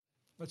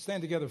Let's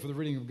stand together for the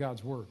reading of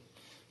God's Word.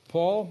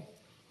 Paul,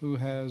 who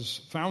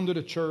has founded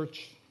a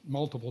church,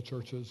 multiple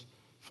churches,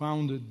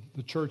 founded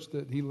the church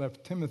that he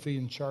left Timothy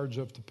in charge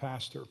of to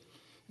pastor.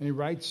 And he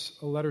writes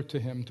a letter to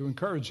him to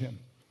encourage him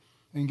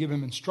and give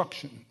him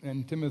instruction.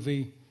 And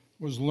Timothy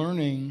was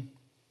learning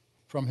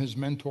from his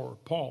mentor,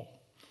 Paul.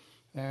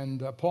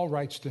 And Paul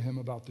writes to him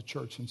about the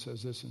church and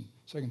says this in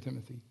 2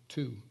 Timothy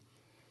 2.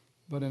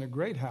 But in a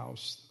great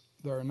house,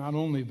 there are not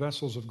only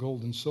vessels of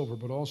gold and silver,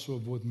 but also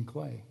of wood and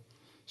clay,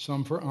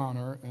 some for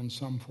honor and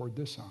some for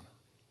dishonor.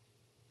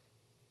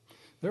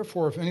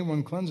 Therefore, if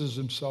anyone cleanses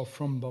himself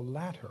from the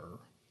latter,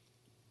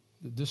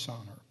 the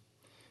dishonor,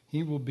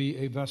 he will be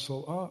a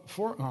vessel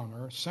for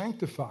honor,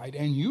 sanctified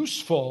and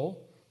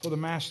useful for the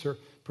master,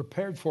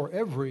 prepared for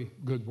every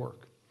good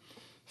work.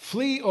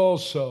 Flee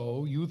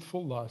also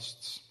youthful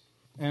lusts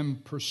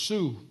and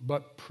pursue.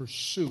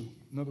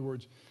 In other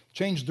words,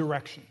 change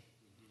direction.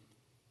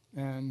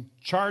 And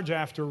charge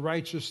after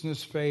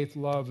righteousness, faith,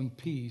 love, and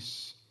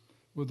peace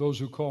with those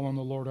who call on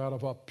the Lord out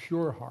of a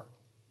pure heart.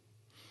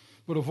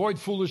 But avoid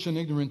foolish and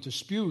ignorant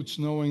disputes,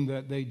 knowing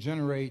that they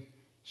generate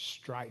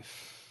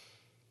strife.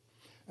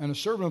 And a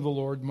servant of the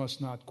Lord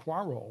must not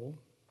quarrel,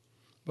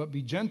 but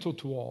be gentle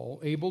to all,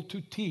 able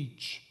to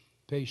teach,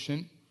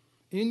 patient,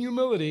 in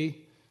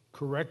humility,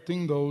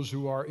 correcting those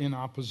who are in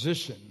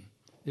opposition,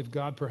 if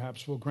God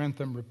perhaps will grant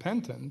them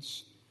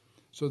repentance,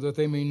 so that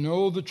they may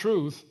know the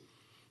truth,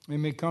 they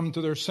may come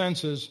to their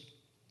senses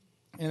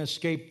and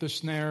escape the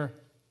snare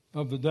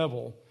of the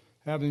devil,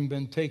 having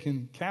been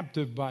taken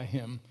captive by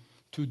him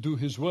to do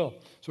his will.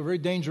 So a very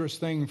dangerous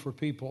thing for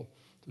people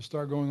to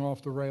start going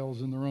off the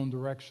rails in their own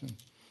direction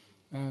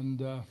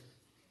and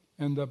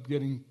end up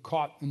getting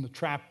caught in the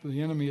trap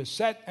the enemy has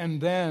set and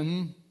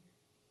then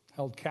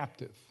held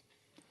captive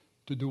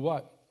to do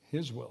what?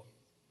 His will.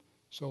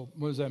 So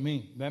what does that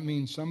mean? That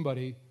means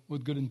somebody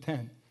with good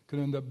intent could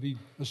end up being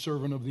a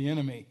servant of the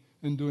enemy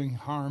and doing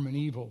harm and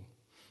evil.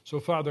 So,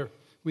 Father,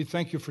 we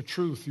thank you for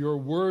truth. Your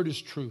word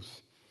is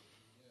truth.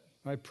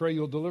 I pray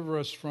you'll deliver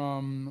us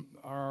from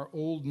our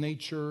old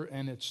nature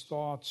and its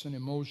thoughts and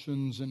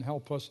emotions and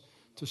help us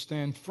to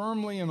stand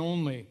firmly and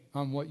only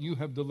on what you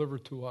have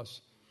delivered to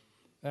us.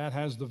 That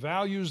has the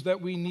values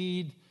that we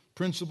need,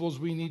 principles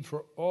we need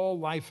for all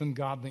life and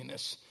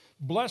godliness.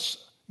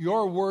 Bless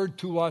your word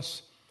to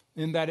us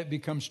in that it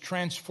becomes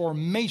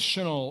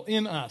transformational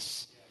in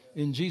us.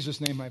 In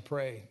Jesus' name I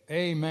pray.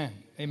 Amen.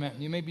 Amen.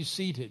 You may be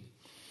seated.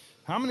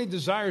 How many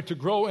desire to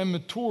grow and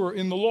mature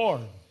in the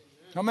Lord?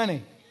 How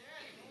many?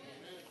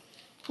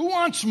 Who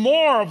wants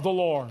more of the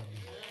Lord?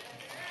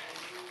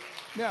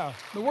 Yeah,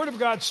 the Word of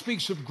God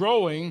speaks of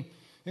growing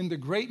into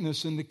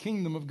greatness in the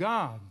kingdom of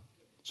God.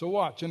 So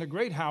watch, in a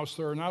great house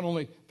there are not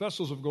only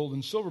vessels of gold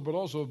and silver, but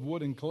also of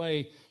wood and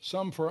clay,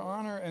 some for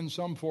honor and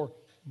some for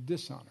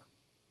dishonor.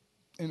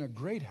 In a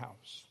great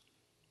house.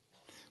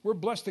 We're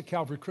blessed at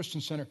Calvary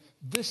Christian Center.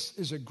 This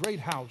is a great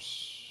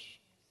house.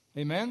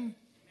 Amen?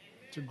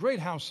 It's a great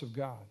house of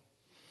God.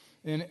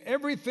 And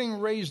everything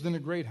raised in a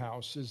great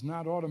house is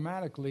not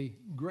automatically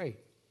great.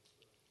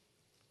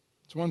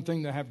 It's one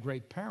thing to have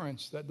great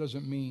parents. That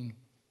doesn't mean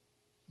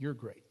you're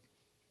great.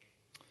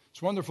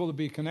 It's wonderful to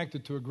be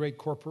connected to a great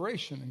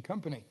corporation and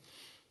company.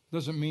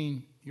 Doesn't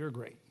mean you're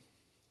great.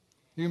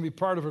 You can be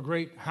part of a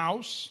great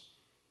house,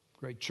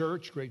 great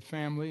church, great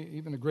family,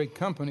 even a great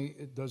company.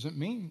 It doesn't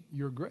mean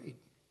you're great.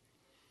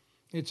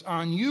 It's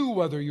on you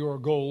whether you're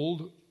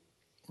gold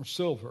or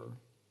silver,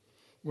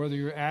 whether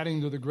you're adding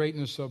to the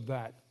greatness of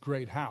that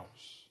great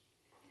house,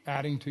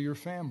 adding to your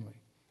family,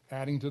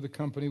 adding to the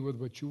company with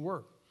which you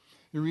work.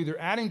 You're either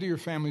adding to your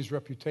family's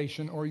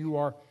reputation or you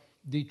are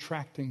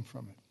detracting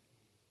from it.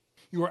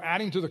 You are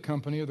adding to the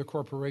company or the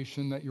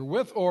corporation that you're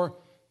with, or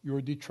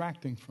you're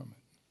detracting from it.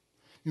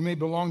 You may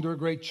belong to a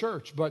great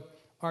church, but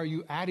are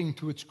you adding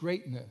to its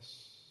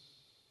greatness?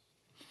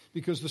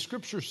 Because the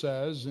scripture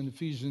says in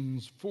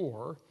Ephesians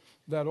 4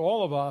 that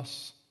all of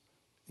us,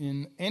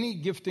 in any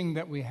gifting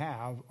that we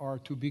have, are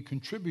to be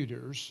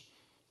contributors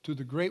to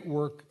the great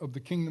work of the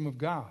kingdom of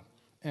God.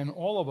 And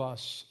all of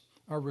us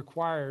are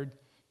required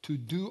to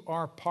do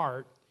our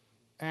part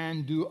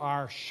and do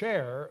our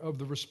share of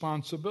the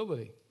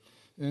responsibility.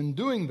 In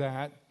doing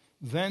that,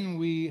 then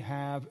we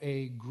have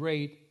a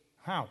great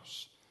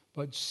house.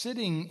 But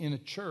sitting in a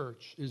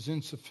church is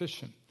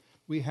insufficient.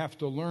 We have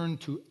to learn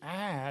to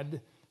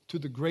add to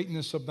the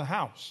greatness of the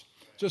house.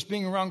 Just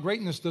being around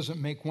greatness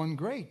doesn't make one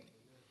great.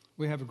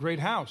 We have a great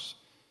house.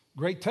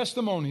 Great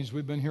testimonies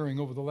we've been hearing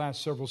over the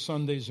last several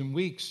Sundays and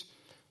weeks.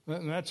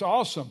 And that's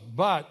awesome.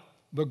 But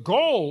the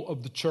goal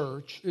of the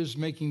church is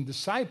making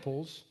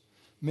disciples,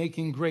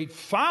 making great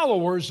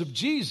followers of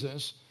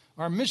Jesus.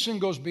 Our mission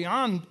goes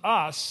beyond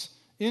us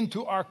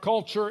into our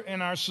culture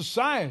and our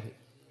society.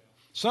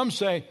 Some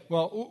say,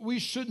 well, we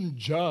shouldn't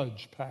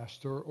judge,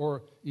 Pastor,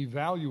 or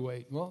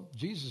evaluate. Well,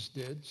 Jesus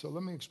did, so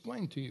let me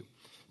explain to you.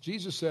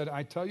 Jesus said,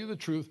 I tell you the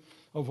truth,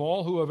 of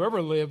all who have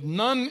ever lived,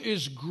 none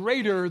is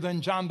greater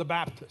than John the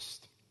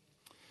Baptist.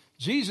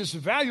 Jesus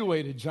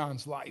evaluated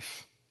John's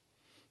life.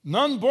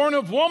 None born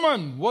of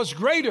woman was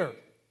greater.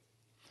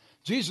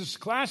 Jesus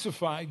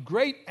classified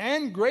great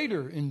and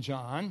greater in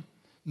John,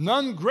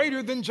 none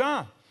greater than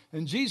John.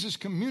 And Jesus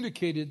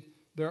communicated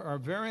there are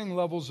varying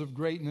levels of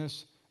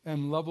greatness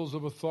and levels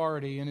of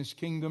authority in his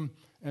kingdom,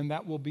 and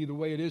that will be the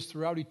way it is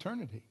throughout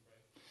eternity.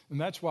 And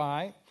that's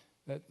why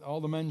that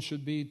all the men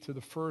should be to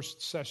the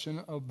first session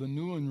of the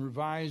new and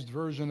revised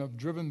version of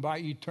Driven by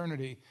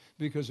Eternity,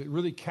 because it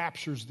really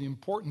captures the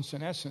importance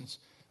and essence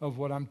of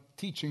what I'm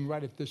teaching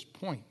right at this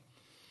point.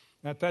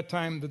 At that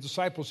time, the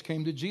disciples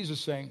came to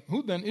Jesus saying,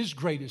 "Who then is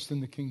greatest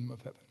in the kingdom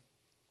of heaven?"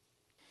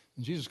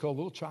 And Jesus called a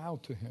little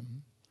child to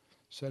him,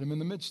 set him in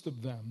the midst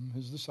of them,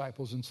 his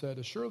disciples, and said,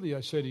 "Assuredly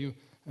I say to you,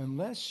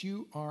 unless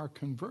you are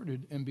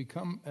converted and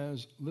become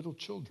as little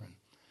children,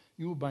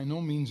 you will by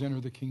no means enter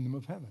the kingdom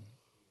of heaven.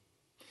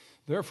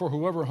 Therefore,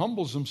 whoever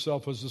humbles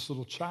himself as this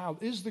little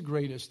child is the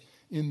greatest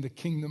in the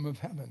kingdom of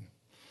heaven."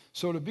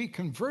 So to be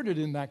converted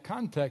in that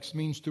context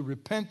means to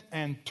repent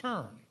and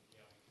turn.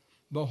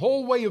 The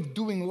whole way of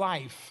doing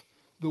life,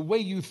 the way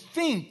you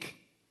think,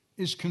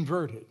 is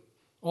converted.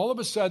 All of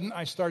a sudden,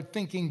 I start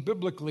thinking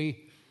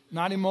biblically,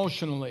 not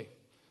emotionally,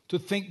 to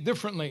think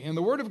differently. And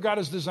the Word of God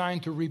is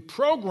designed to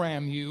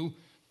reprogram you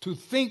to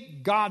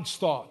think God's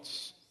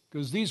thoughts,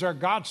 because these are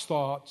God's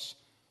thoughts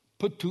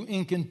put to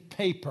ink and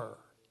paper.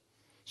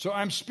 So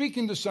I'm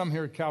speaking to some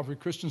here at Calvary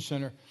Christian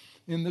Center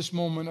in this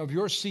moment of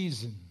your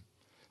season.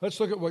 Let's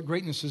look at what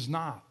greatness is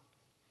not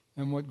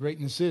and what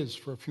greatness is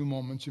for a few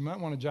moments. You might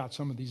want to jot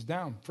some of these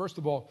down. First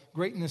of all,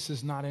 greatness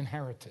is not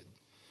inherited.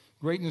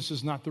 Greatness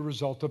is not the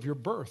result of your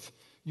birth.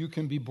 You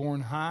can be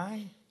born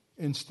high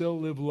and still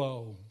live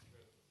low.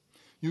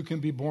 You can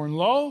be born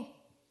low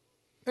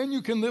and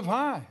you can live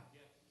high.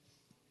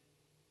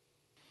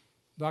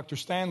 Dr.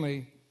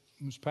 Stanley,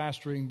 who's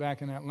pastoring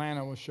back in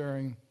Atlanta, was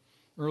sharing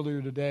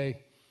earlier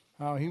today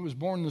how he was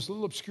born in this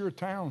little obscure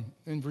town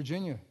in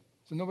Virginia.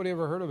 So nobody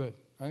ever heard of it.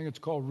 I think it's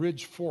called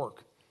Ridge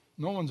Fork.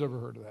 No one's ever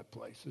heard of that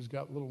place. It's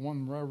got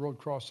one railroad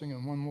crossing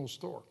and one little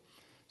store.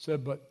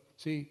 Said, but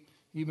see,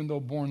 even though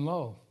born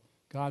low,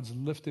 God's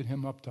lifted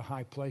him up to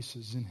high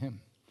places in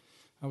him.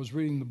 I was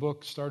reading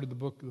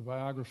the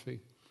biography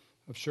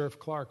of Sheriff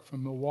Clark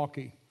from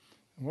Milwaukee.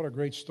 And what a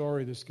great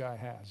story this guy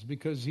has,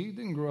 because he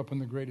didn't grow up in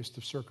the greatest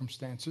of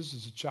circumstances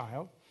as a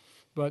child,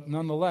 but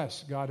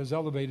nonetheless, God has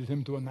elevated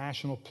him to a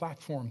national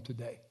platform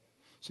today.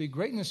 See,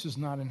 greatness is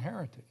not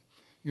inherited.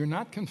 You're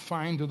not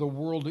confined to the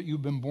world that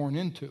you've been born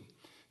into.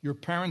 Your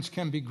parents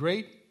can be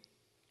great,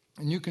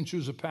 and you can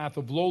choose a path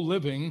of low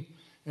living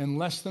and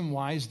less than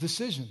wise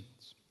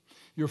decisions.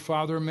 Your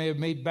father may have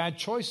made bad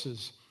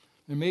choices.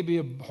 There may be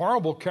a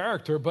horrible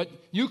character, but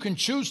you can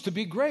choose to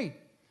be great.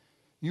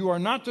 You are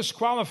not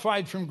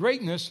disqualified from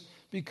greatness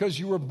because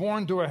you were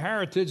born to a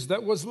heritage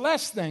that was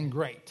less than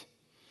great.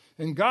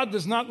 And God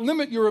does not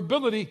limit your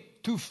ability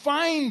to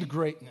find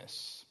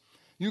greatness.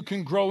 You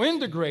can grow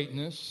into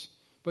greatness,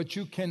 but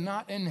you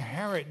cannot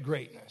inherit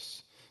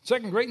greatness.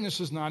 Second,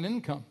 greatness is not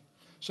income.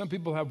 Some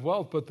people have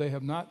wealth, but they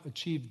have not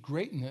achieved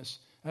greatness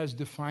as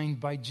defined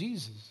by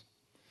Jesus.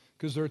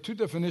 Because there are two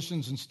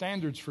definitions and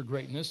standards for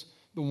greatness,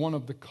 the one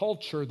of the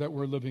culture that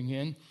we're living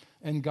in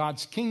and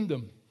God's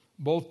kingdom.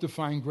 Both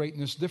define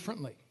greatness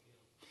differently.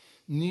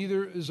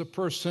 Neither is a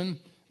person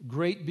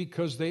great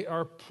because they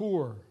are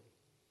poor.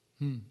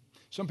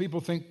 Some people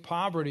think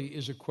poverty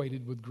is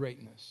equated with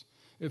greatness.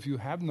 If you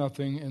have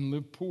nothing and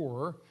live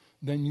poor,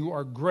 then you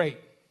are great.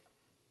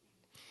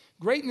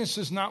 Greatness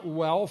is not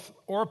wealth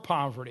or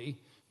poverty.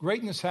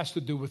 Greatness has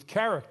to do with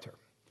character,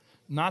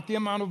 not the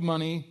amount of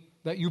money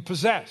that you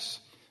possess.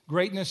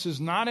 Greatness is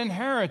not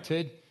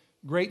inherited.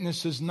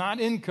 Greatness is not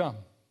income.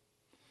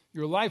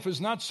 Your life is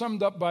not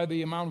summed up by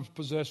the amount of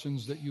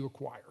possessions that you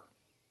acquire.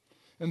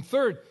 And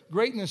third,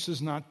 greatness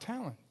is not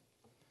talent.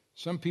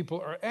 Some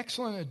people are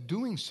excellent at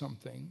doing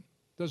something.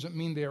 Doesn't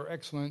mean they are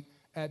excellent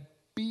at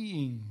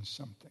being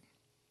something.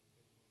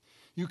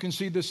 You can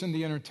see this in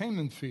the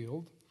entertainment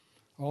field,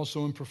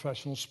 also in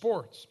professional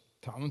sports.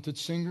 Talented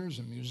singers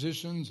and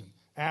musicians and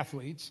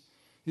athletes.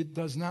 It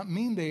does not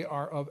mean they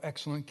are of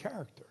excellent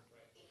character.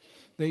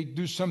 They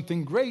do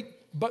something great,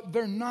 but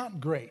they're not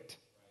great.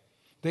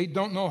 They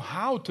don't know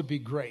how to be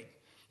great.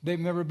 They've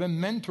never been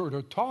mentored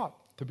or taught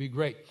to be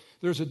great.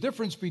 There's a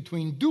difference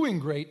between doing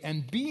great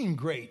and being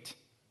great.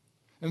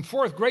 And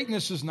fourth,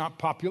 greatness is not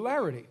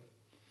popularity.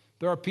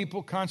 There are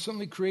people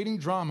constantly creating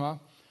drama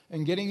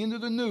and getting into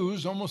the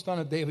news almost on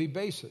a daily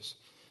basis.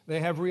 They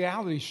have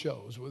reality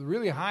shows with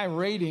really high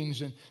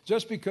ratings, and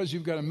just because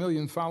you've got 1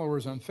 million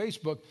followers on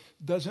Facebook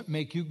doesn't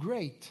make you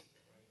great.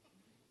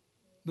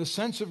 The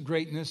sense of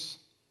greatness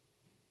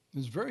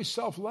is very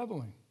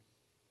self-leveling.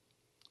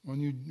 When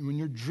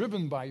you're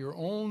driven by your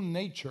own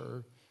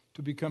nature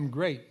to become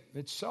great,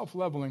 it's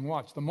self-leveling.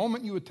 Watch. The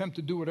moment you attempt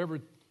to do whatever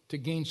to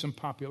gain some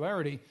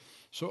popularity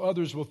so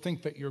others will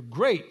think that you're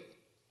great,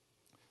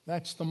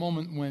 that's the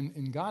moment when,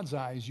 in God's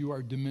eyes, you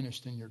are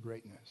diminished in your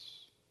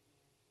greatness.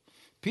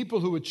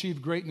 People who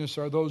achieve greatness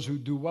are those who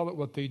do well at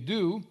what they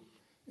do,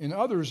 and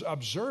others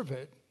observe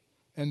it,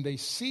 and they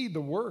see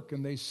the work,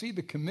 and they see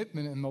the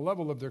commitment and the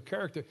level of their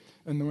character.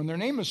 And when their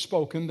name is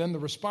spoken, then the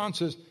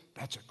response is,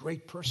 that's a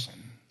great person.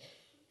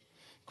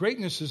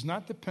 Greatness is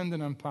not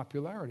dependent on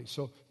popularity.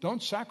 So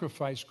don't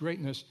sacrifice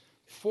greatness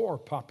for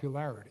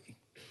popularity.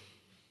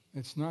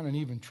 It's not an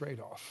even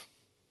trade-off.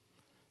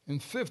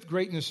 And fifth,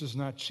 greatness is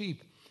not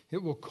cheap.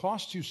 It will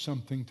cost you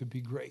something to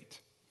be great.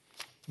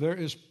 There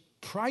is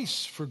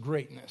price for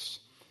greatness.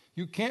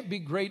 You can't be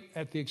great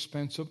at the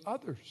expense of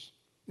others.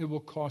 It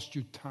will cost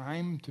you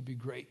time to be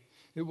great.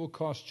 It will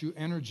cost you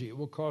energy. It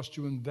will cost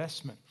you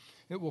investment.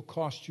 It will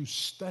cost you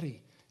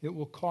study. It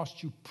will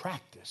cost you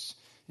practice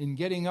in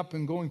getting up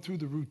and going through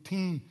the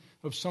routine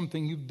of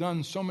something you've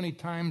done so many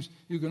times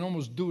you can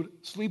almost do it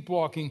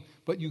sleepwalking,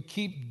 but you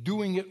keep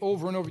doing it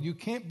over and over. You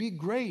can't be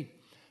great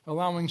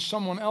allowing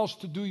someone else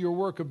to do your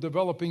work of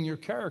developing your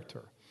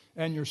character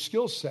and your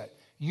skill set.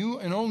 You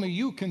and only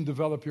you can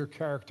develop your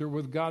character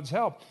with God's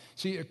help.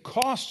 See, it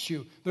costs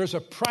you. There's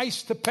a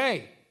price to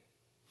pay.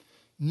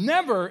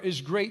 Never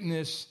is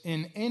greatness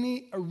in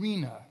any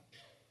arena,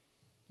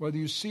 whether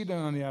you see it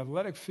on the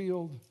athletic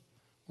field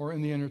or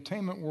in the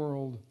entertainment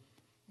world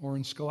or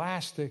in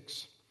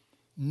scholastics,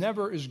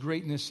 never is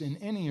greatness in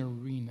any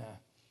arena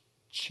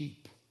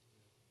cheap.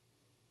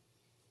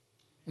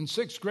 And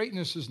six,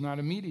 greatness is not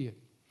immediate.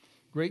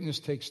 Greatness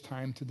takes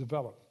time to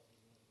develop.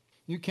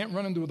 You can't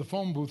run into the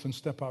phone booth and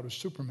step out as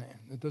Superman.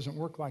 It doesn't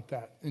work like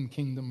that in the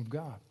kingdom of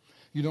God.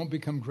 You don't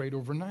become great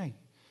overnight.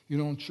 You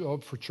don't show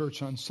up for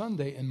church on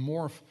Sunday and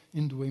morph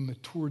into a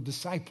mature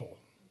disciple.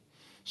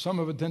 Some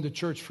have attended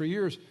church for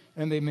years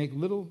and they make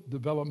little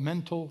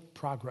developmental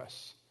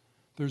progress.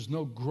 There's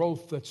no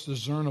growth that's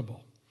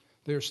discernible.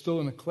 They're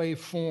still in a clay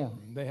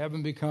form. They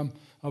haven't become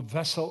a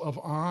vessel of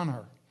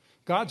honor.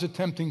 God's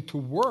attempting to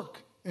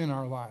work in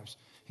our lives.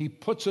 He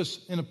puts us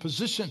in a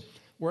position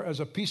where, as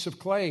a piece of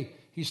clay,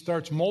 He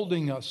starts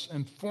molding us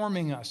and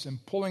forming us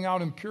and pulling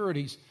out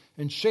impurities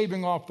and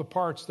shaving off the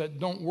parts that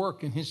don't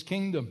work in His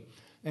kingdom.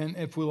 And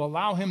if we'll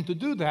allow Him to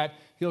do that,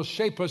 He'll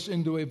shape us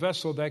into a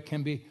vessel that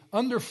can be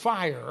under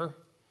fire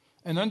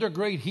and under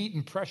great heat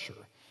and pressure,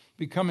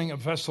 becoming a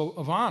vessel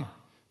of honor.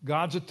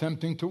 God's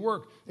attempting to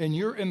work. And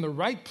you're in the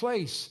right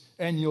place,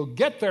 and you'll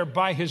get there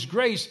by His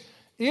grace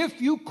if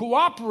you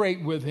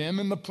cooperate with Him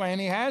in the plan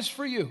He has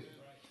for you.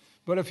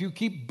 But if you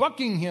keep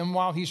bucking Him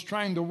while He's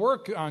trying to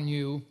work on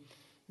you,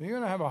 you're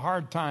going to have a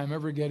hard time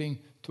ever getting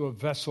to a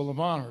vessel of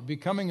honor.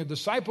 Becoming a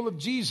disciple of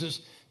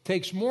Jesus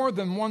takes more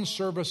than one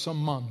service a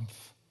month.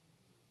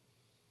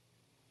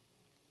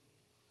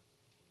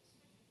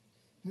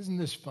 Isn't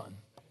this fun?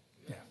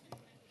 Yeah.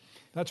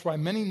 That's why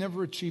many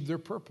never achieve their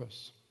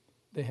purpose.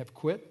 They have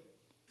quit.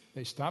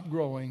 They stopped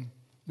growing.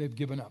 They've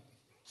given up.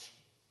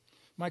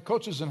 My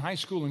coaches in high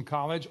school and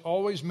college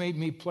always made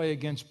me play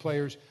against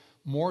players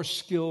more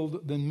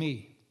skilled than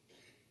me.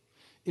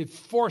 It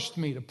forced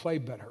me to play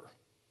better,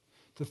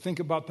 to think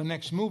about the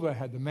next move I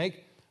had to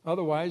make.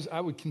 Otherwise,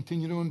 I would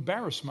continue to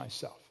embarrass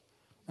myself.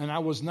 And I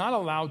was not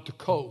allowed to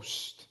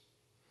coast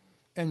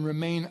and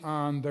remain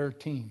on their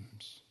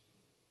teams.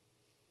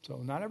 So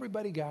not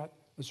everybody got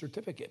a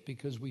certificate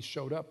because we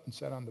showed up and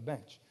sat on the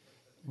bench.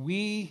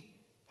 We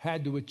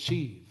had to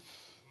achieve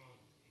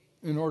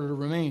in order to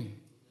remain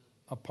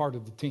a part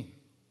of the team.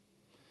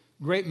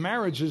 Great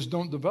marriages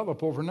don't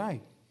develop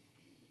overnight.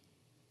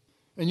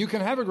 And you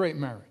can have a great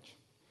marriage,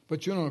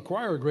 but you don't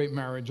acquire a great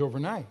marriage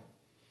overnight.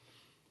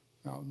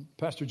 Now,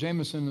 Pastor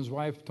Jameson and his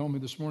wife told me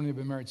this morning they've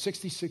been married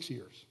 66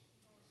 years.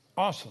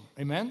 Awesome.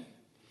 Amen?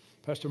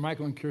 Pastor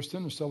Michael and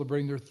Kirsten are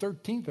celebrating their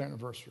 13th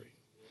anniversary.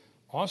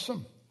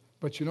 Awesome.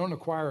 But you don't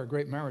acquire a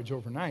great marriage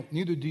overnight.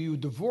 Neither do you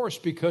divorce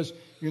because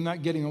you're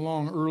not getting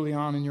along early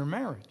on in your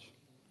marriage.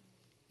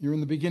 You're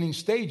in the beginning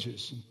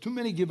stages. And too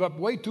many give up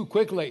way too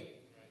quickly.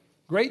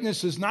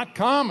 Greatness is not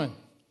common.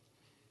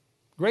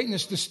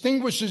 Greatness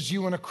distinguishes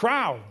you in a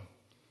crowd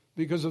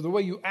because of the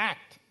way you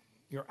act,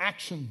 your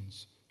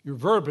actions, your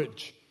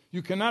verbiage.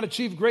 You cannot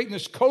achieve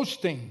greatness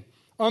coasting,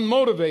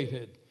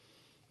 unmotivated.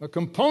 A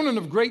component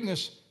of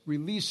greatness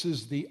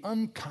releases the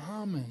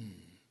uncommon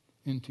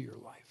into your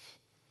life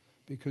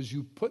because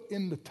you put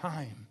in the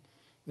time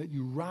that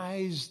you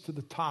rise to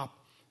the top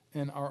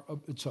and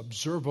it's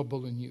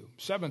observable in you.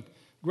 Seventh,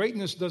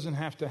 greatness doesn't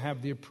have to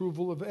have the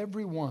approval of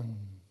everyone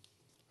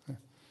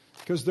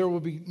because there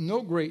will be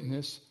no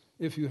greatness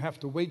if you have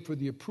to wait for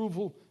the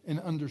approval and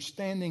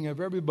understanding of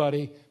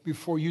everybody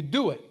before you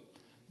do it.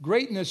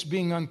 Greatness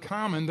being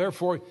uncommon,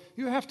 therefore,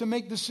 you have to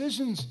make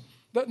decisions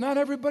that not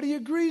everybody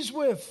agrees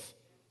with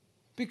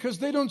because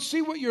they don't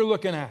see what you're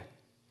looking at.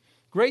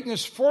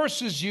 Greatness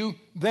forces you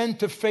then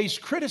to face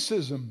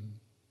criticism.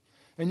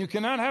 And you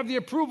cannot have the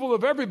approval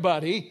of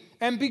everybody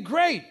and be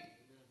great.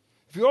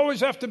 If you always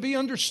have to be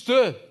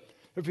understood,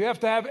 if you have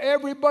to have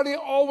everybody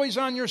always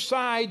on your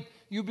side,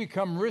 you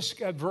become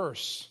risk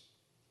adverse.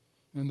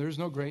 And there's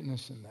no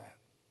greatness in that.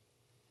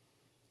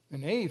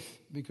 And eighth,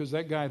 because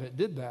that guy that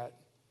did that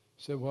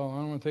said, well, I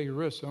don't want to take a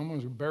risk, so I'm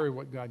going to bury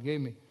what God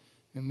gave me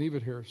and leave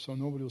it here so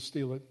nobody will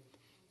steal it.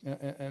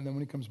 And then when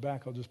he comes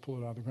back, I'll just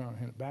pull it out of the ground and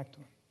hand it back to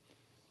him.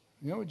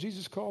 You know what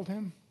Jesus called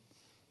him?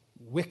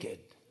 Wicked.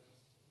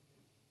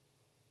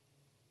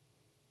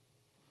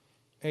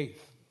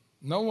 Eighth,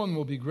 no one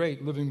will be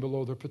great living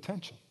below their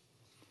potential.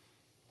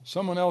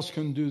 Someone else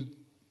can do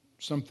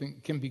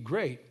something can be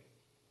great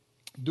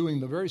doing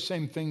the very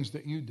same things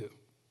that you do.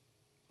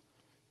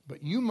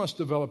 But you must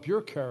develop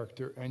your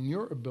character and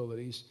your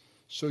abilities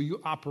so you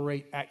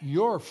operate at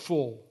your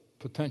full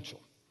potential.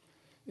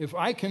 If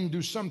I can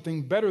do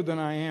something better than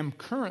I am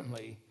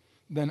currently,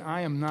 then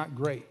I am not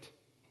great.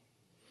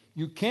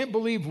 You can't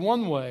believe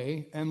one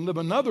way and live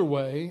another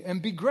way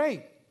and be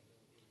great.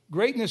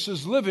 Greatness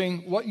is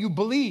living what you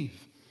believe,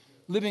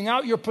 living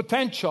out your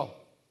potential.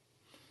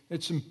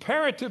 It's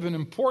imperative and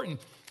important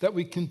that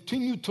we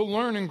continue to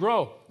learn and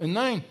grow. And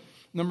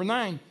number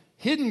 9,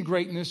 hidden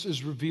greatness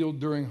is revealed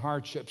during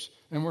hardships.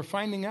 And we're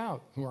finding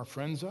out who our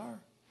friends are.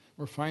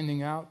 We're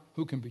finding out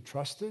who can be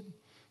trusted.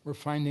 We're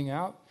finding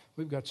out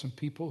we've got some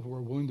people who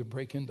are willing to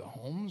break into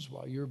homes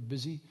while you're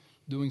busy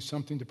doing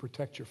something to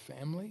protect your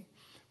family.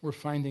 We're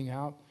finding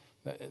out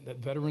that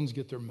veterans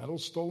get their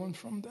medals stolen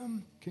from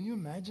them. Can you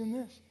imagine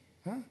this?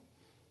 Huh?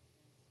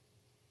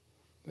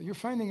 But you're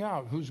finding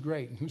out who's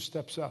great and who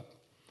steps up.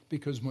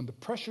 Because when the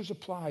pressure's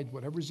applied,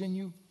 whatever's in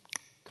you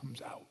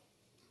comes out.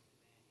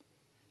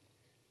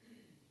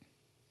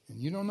 And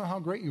you don't know how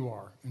great you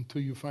are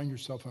until you find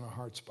yourself in a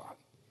hard spot.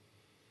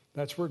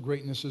 That's where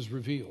greatness is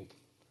revealed.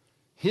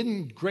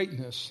 Hidden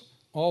greatness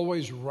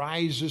always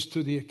rises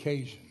to the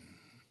occasion.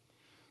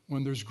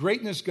 When there's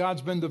greatness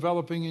God's been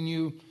developing in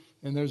you,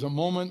 and there's a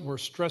moment where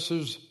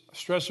stressors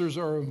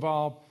are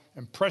involved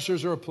and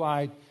pressures are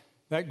applied,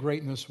 that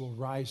greatness will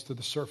rise to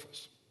the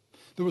surface.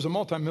 There was a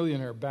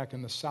multimillionaire back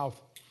in the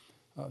South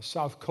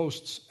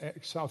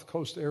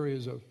Coast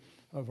areas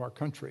of our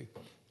country,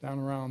 down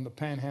around the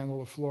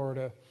panhandle of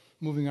Florida,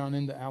 moving on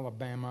into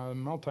Alabama, a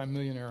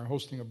multimillionaire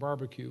hosting a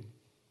barbecue.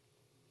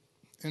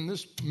 And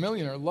this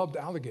millionaire loved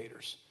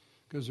alligators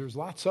because there's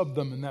lots of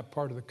them in that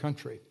part of the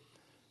country.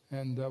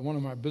 And one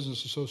of my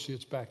business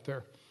associates back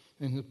there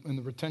in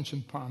the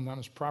retention pond on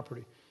his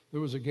property,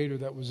 there was a gator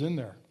that was in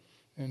there.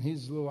 And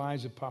his little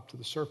eyes would pop to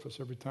the surface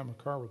every time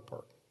a car would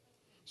park.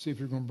 See if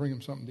you're going to bring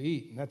him something to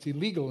eat. And that's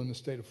illegal in the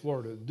state of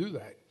Florida to do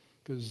that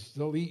because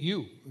they'll eat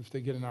you if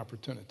they get an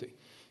opportunity.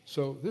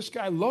 So this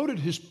guy loaded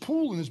his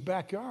pool in his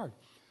backyard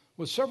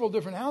with several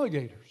different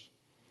alligators.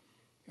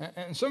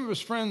 And some of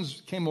his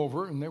friends came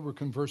over and they were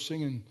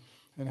conversing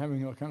and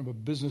having a kind of a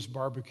business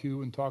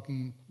barbecue and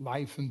talking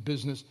life and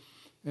business.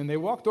 And they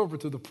walked over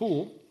to the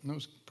pool, and it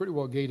was pretty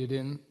well gated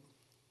in.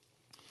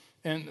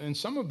 And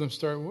some of them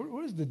started,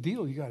 what is the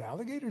deal? You got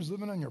alligators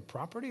living on your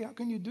property? How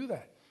can you do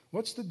that?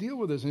 What's the deal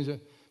with this? And he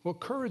said, well,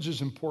 courage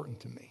is important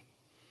to me.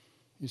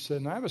 He said,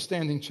 and I have a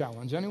standing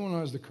challenge. Anyone who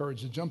has the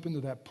courage to jump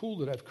into that pool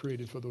that I've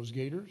created for those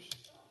gators,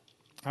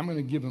 I'm going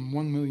to give him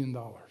 $1 million.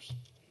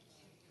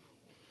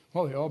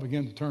 Well, they all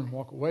began to turn and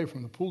walk away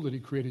from the pool that he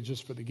created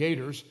just for the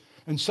gators.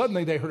 And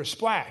suddenly they heard a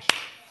splash.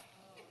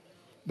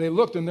 They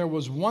looked, and there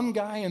was one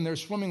guy in there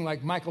swimming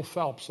like Michael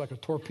Phelps, like a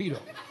torpedo,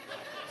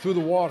 through the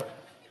water.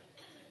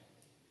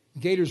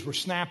 Gators were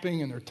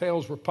snapping, and their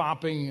tails were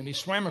popping, and he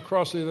swam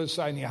across to the other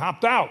side, and he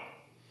hopped out.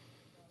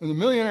 And the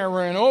millionaire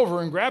ran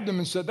over and grabbed him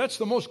and said, that's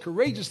the most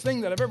courageous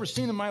thing that I've ever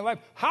seen in my life.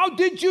 How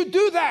did you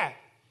do that?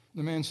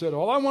 The man said,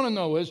 all I want to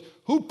know is,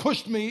 who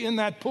pushed me in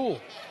that pool?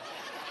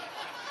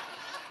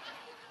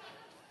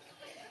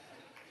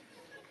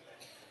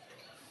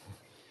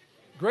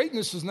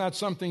 Greatness is not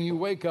something you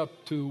wake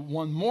up to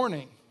one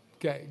morning.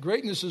 Okay,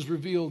 greatness is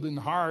revealed in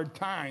hard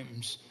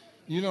times.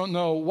 You don't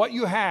know what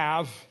you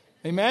have.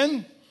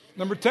 Amen?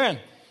 Number 10,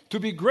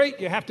 to be great,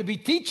 you have to be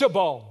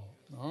teachable.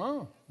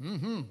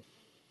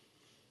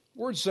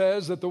 Word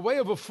says that the way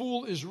of a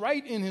fool is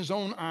right in his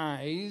own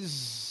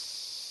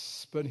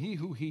eyes, but he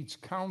who heeds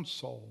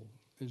counsel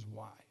is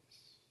wise.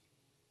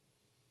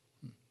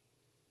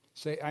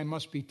 Say, I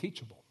must be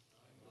teachable.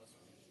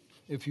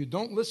 If you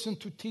don't listen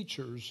to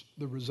teachers,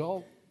 the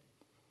result,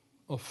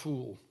 a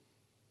fool.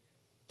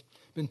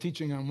 Been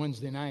teaching on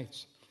Wednesday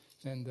nights,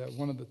 and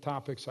one of the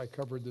topics I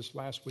covered this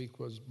last week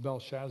was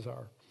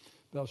Belshazzar.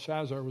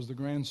 Belshazzar was the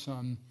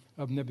grandson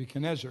of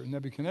Nebuchadnezzar.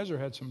 Nebuchadnezzar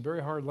had some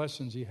very hard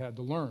lessons he had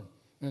to learn,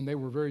 and they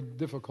were very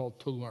difficult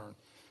to learn.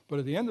 But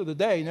at the end of the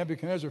day,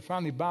 Nebuchadnezzar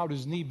finally bowed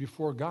his knee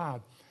before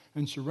God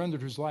and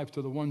surrendered his life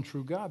to the one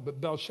true God. But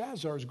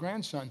Belshazzar's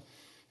grandson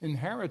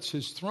inherits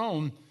his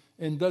throne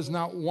and does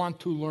not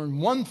want to learn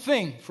one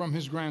thing from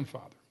his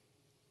grandfather.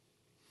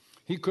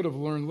 He could have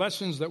learned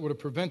lessons that would have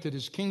prevented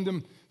his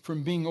kingdom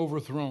from being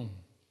overthrown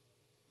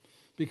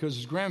because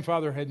his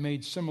grandfather had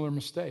made similar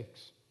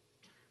mistakes.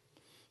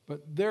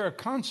 But there are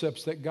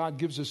concepts that God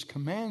gives us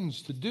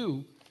commands to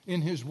do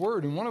in his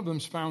word, and one of them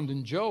is found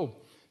in Job.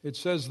 It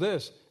says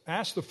this,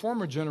 ask the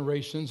former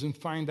generations and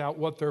find out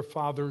what their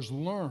fathers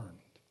learned.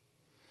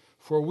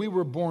 For we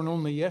were born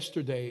only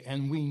yesterday,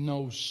 and we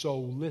know so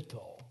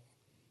little.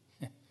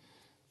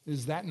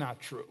 Is that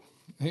not true?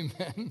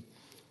 Amen.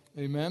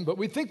 Amen. But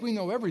we think we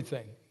know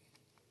everything.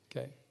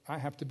 Okay. I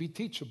have to be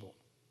teachable.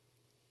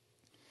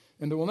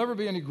 And there will never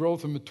be any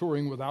growth and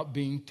maturing without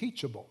being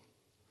teachable.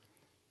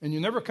 And you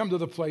never come to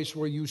the place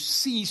where you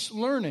cease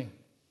learning.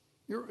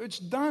 It's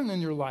done in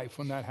your life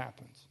when that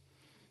happens.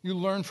 You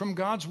learn from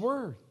God's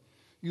word.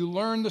 You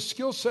learn the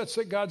skill sets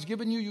that God's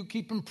given you. You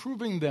keep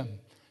improving them.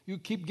 You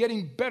keep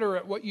getting better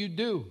at what you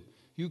do.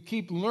 You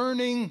keep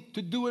learning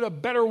to do it a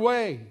better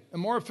way, a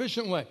more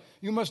efficient way.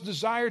 You must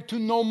desire to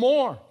know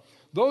more.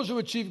 Those who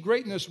achieve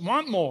greatness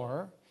want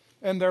more,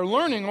 and they're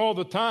learning all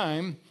the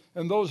time.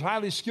 And those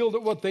highly skilled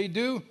at what they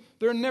do,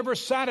 they're never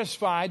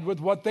satisfied with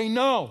what they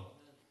know.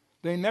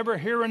 They never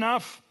hear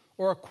enough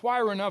or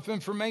acquire enough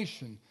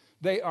information.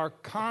 They are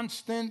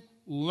constant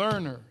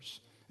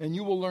learners. And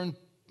you will learn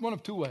one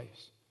of two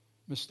ways: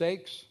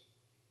 mistakes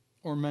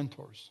or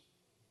mentors.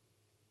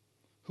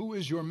 Who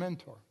is your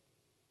mentor?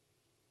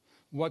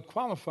 What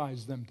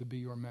qualifies them to be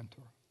your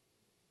mentor?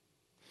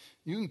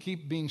 You can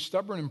keep being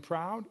stubborn and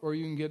proud, or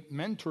you can get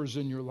mentors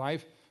in your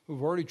life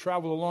who've already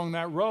traveled along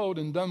that road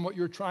and done what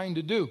you're trying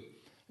to do.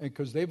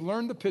 Because they've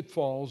learned the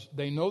pitfalls,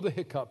 they know the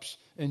hiccups,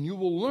 and you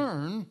will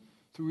learn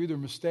through either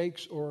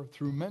mistakes or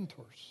through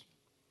mentors.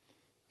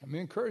 Let me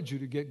encourage you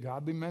to get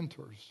godly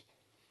mentors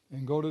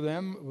and go to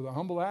them with a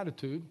humble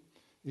attitude.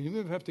 Even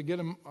if you have to get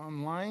them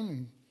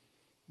online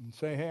and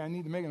say, hey, I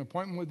need to make an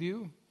appointment with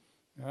you.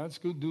 Let's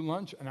go do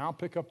lunch, and I'll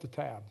pick up the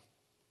tab.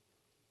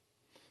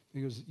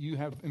 Because you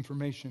have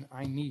information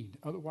I need.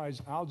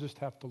 Otherwise, I'll just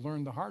have to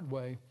learn the hard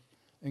way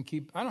and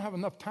I don't have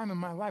enough time in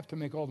my life to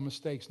make all the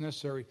mistakes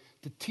necessary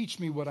to teach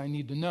me what I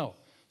need to know.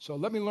 So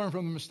let me learn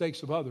from the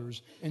mistakes of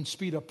others and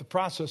speed up the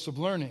process of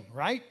learning,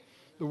 right?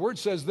 The word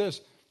says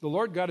this: the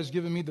Lord God has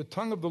given me the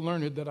tongue of the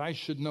learned, that I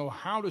should know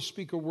how to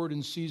speak a word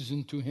in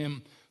season to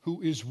him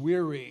who is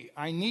weary.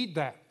 I need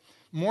that.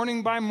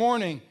 Morning by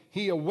morning,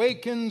 he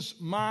awakens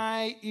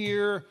my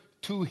ear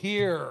to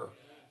hear.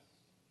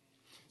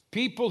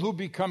 People who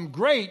become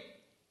great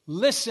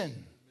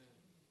listen.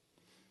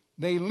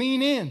 They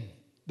lean in.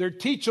 They're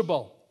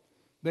teachable.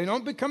 They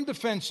don't become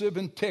defensive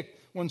and ticked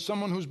when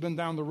someone who's been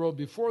down the road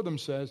before them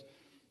says,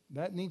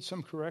 that needs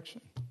some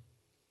correction.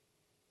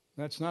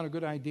 That's not a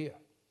good idea.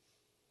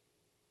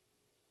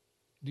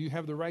 Do you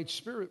have the right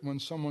spirit when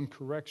someone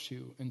corrects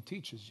you and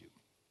teaches you?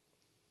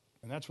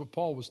 And that's what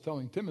Paul was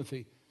telling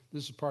Timothy.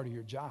 This is part of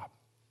your job.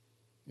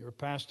 You're a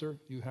pastor,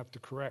 you have to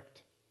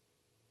correct.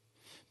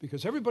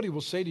 Because everybody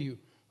will say to you,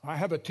 I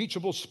have a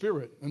teachable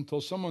spirit, until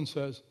someone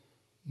says,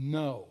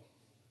 no.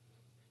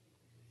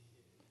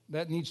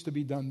 That needs to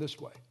be done this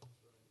way.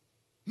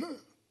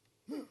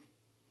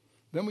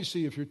 Then we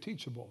see if you're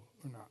teachable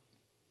or not,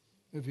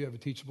 if you have a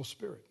teachable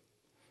spirit.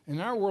 In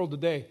our world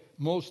today,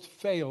 most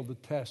fail the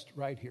test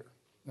right here.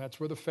 That's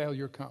where the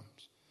failure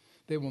comes.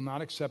 They will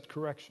not accept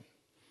correction.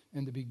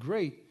 And to be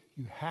great,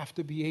 you have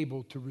to be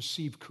able to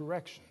receive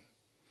correction.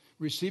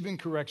 Receiving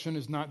correction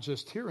is not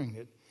just hearing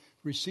it.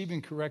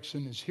 Receiving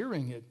correction is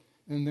hearing it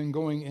and then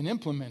going and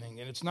implementing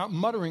it. It's not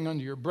muttering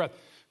under your breath,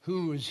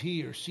 who is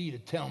he or she to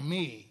tell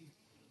me?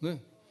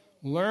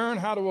 Learn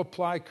how to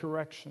apply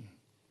correction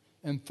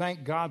and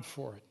thank God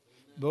for it.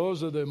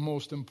 Those are the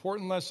most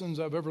important lessons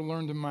I've ever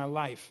learned in my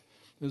life,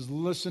 is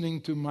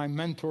listening to my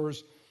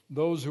mentors,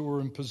 those who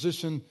were in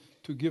position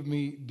to give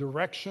me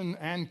direction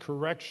and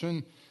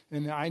correction.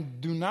 And I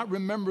do not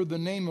remember the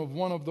name of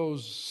one of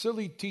those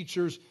silly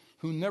teachers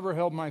who never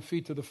held my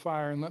feet to the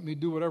fire and let me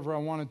do whatever I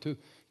wanted to.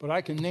 But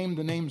I can name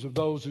the names of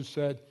those who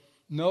said,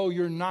 no,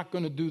 you're not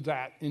going to do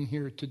that in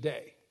here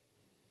today.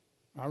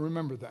 I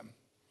remember them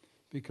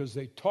because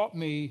they taught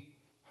me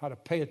how to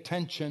pay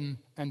attention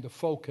and to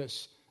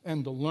focus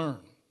and to learn.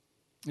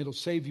 It'll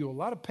save you a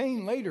lot of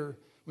pain later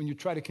when you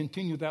try to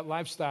continue that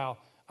lifestyle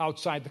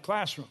outside the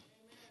classroom.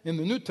 In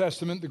the New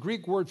Testament, the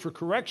Greek word for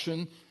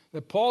correction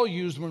that Paul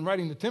used when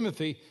writing to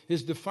Timothy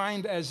is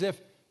defined as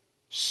if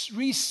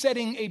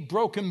resetting a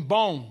broken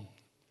bone,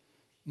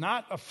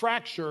 not a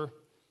fracture,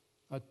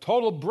 a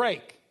total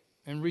break,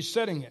 and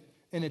resetting it.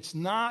 And it's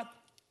not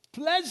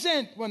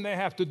pleasant when they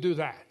have to do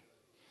that.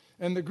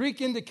 And the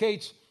Greek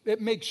indicates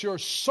it makes your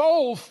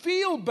soul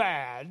feel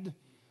bad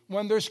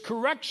when there's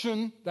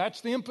correction.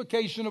 That's the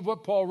implication of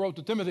what Paul wrote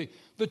to Timothy.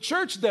 The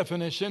church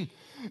definition,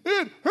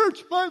 it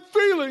hurts my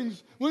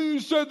feelings when you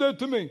said that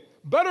to me.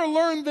 Better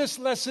learn this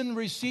lesson,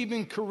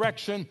 receiving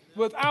correction,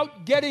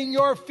 without getting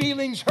your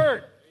feelings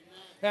hurt.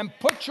 And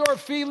put your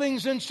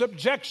feelings in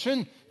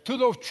subjection to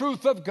the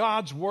truth of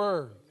God's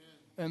word.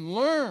 And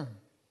learn.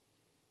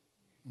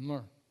 And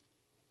learn.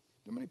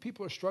 How many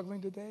people are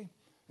struggling today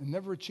and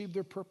never achieved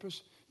their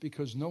purpose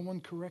because no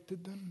one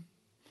corrected them?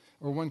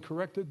 Or when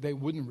corrected, they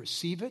wouldn't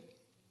receive it?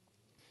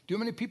 Do you know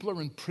how many people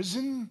are in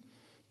prison?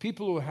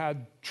 People who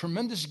had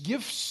tremendous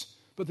gifts,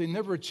 but they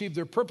never achieved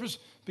their purpose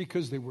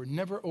because they were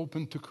never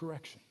open to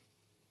correction.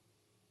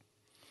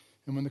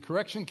 And when the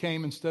correction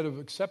came, instead of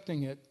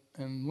accepting it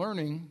and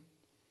learning,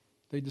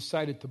 they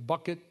decided to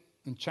buck it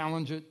and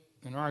challenge it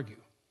and argue.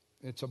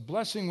 It's a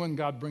blessing when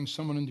God brings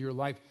someone into your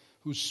life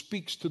who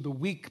speaks to the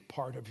weak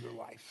part of your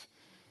life,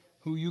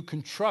 who you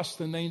can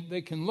trust, and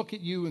they can look at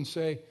you and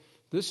say,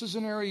 this is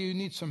an area you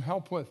need some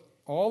help with.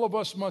 All of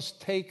us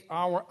must take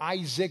our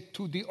Isaac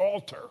to the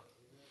altar.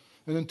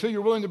 And until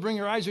you're willing to bring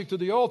your Isaac to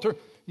the altar,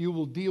 you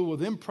will deal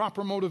with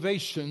improper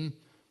motivation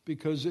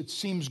because it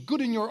seems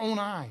good in your own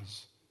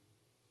eyes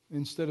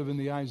instead of in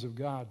the eyes of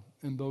God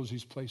and those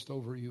he's placed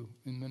over you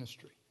in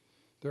ministry.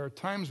 There are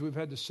times we've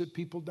had to sit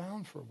people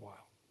down for a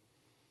while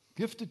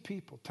Gifted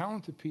people,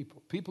 talented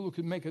people, people who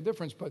could make a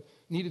difference but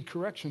needed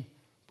correction,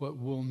 but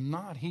will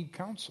not heed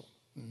counsel.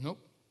 Nope.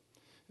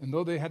 And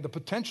though they had the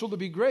potential to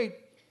be great,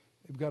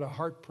 they've got a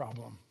heart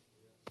problem.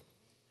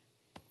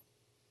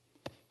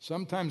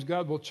 Sometimes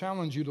God will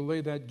challenge you to lay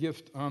that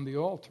gift on the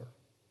altar.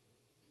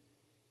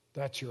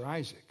 That's your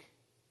Isaac.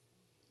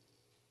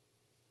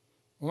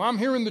 Well, I'm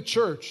here in the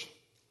church,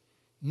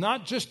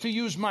 not just to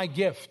use my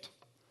gift.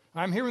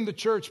 I'm here in the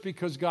church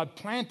because God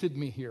planted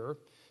me here,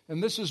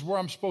 and this is where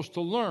I'm supposed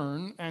to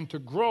learn and to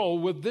grow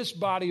with this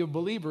body of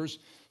believers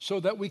so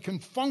that we can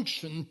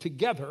function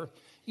together,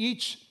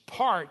 each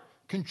part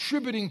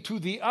contributing to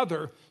the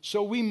other,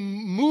 so we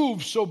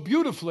move so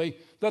beautifully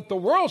that the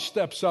world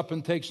steps up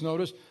and takes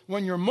notice.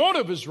 When your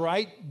motive is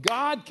right,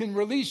 God can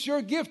release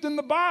your gift in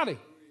the body.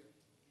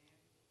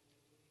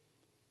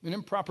 An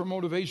improper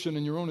motivation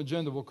in your own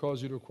agenda will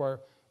cause you to acquire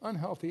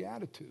unhealthy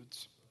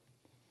attitudes.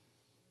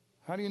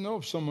 How do you know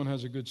if someone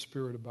has a good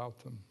spirit about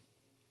them?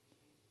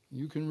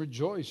 You can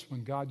rejoice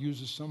when God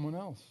uses someone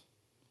else.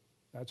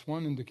 That's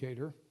one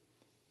indicator.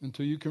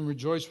 Until you can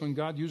rejoice when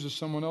God uses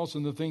someone else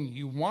in the thing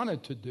you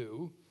wanted to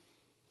do,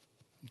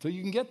 until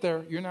you can get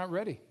there, you're not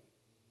ready.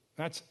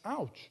 That's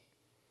ouch.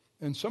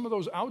 And some of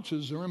those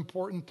ouches are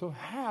important to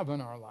have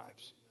in our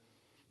lives.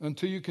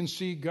 Until you can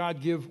see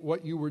God give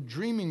what you were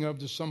dreaming of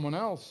to someone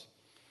else,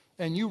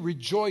 and you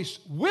rejoice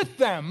with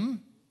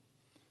them,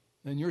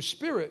 then your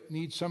spirit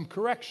needs some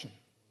correction.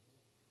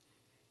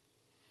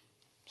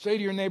 Say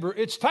to your neighbor,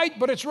 it's tight,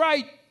 but it's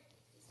right.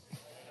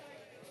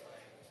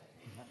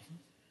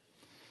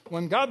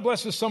 When God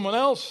blesses someone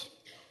else,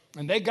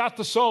 and they got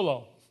the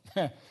solo,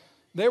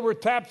 they were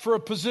tapped for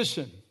a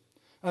position.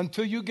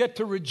 Until you get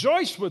to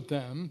rejoice with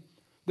them,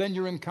 then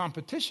you're in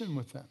competition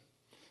with them.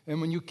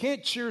 And when you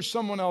can't cheer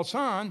someone else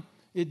on,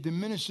 it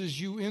diminishes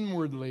you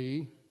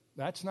inwardly.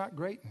 That's not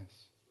greatness.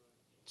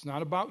 It's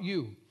not about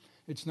you.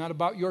 It's not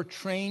about your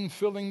train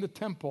filling the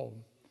temple.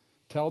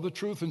 Tell the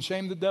truth and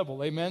shame the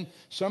devil. Amen.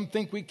 Some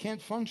think we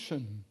can't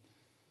function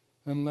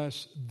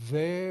unless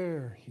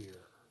they're here.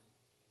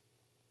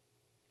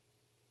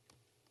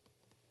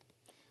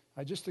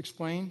 I just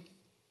explained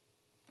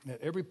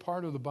that every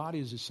part of the body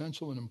is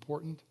essential and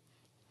important,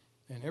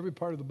 and every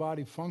part of the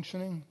body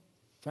functioning.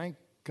 Thank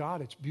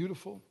God, it's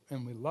beautiful,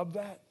 and we love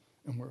that,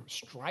 and we're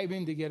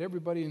striving to get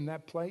everybody in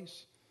that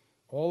place.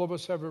 All of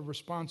us have a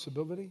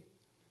responsibility,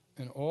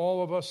 and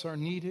all of us are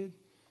needed,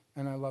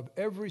 and I love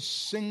every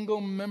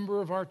single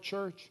member of our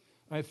church.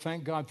 I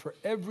thank God for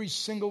every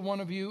single one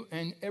of you,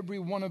 and every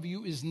one of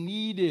you is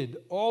needed.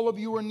 All of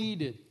you are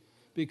needed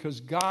because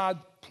God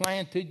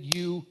planted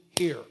you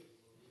here.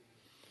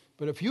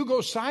 But if you go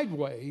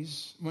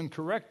sideways when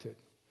corrected,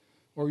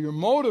 or your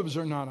motives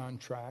are not on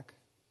track,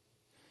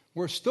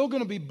 we're still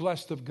going to be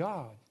blessed of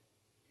God,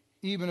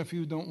 even if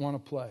you don't want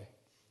to play.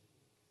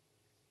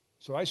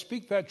 So I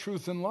speak that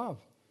truth in love,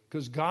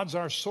 because God's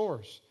our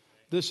source.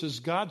 This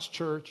is God's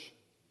church.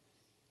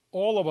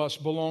 All of us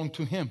belong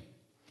to Him.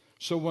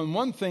 So when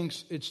one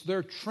thinks it's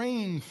their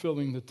train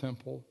filling the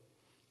temple,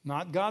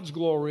 not God's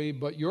glory,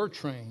 but your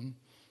train,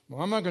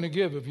 well, I'm not going to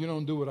give if you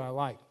don't do what I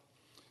like.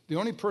 The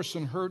only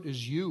person hurt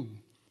is you,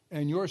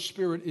 and your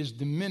spirit is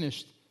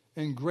diminished,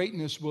 and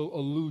greatness will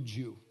elude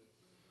you.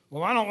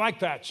 Well, I don't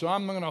like that, so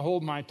I'm going to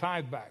hold my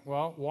tithe back.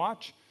 Well,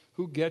 watch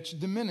who gets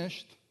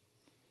diminished.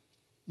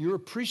 You're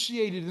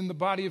appreciated in the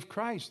body of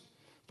Christ,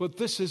 but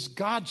this is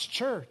God's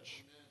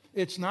church.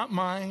 It's not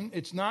mine.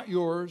 It's not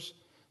yours.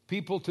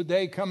 People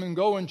today come and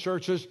go in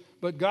churches,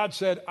 but God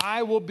said,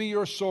 I will be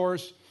your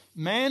source.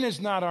 Man is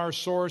not our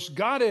source.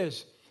 God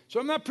is. So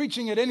I'm not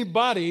preaching at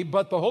anybody,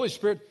 but the Holy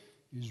Spirit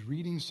is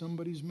reading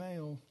somebody's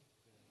mail.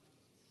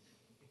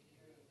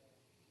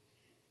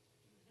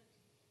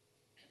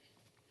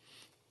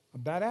 A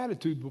bad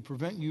attitude will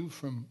prevent you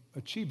from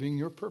achieving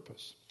your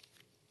purpose.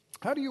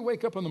 How do you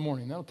wake up in the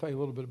morning? That'll tell you a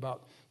little bit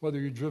about whether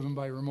you're driven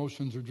by your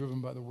emotions or driven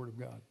by the Word of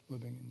God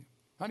living in you.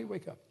 How do you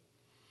wake up?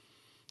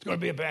 It's going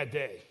to be a bad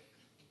day.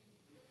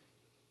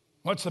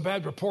 What's the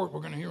bad report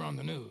we're going to hear on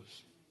the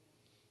news?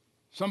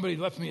 Somebody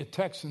left me a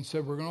text and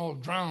said we're going to all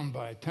drown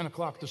by 10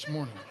 o'clock this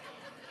morning.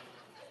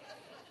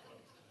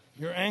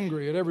 You're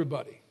angry at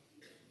everybody.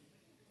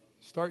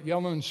 Start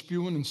yelling and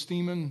spewing and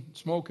steaming,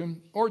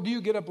 smoking. Or do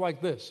you get up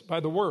like this, by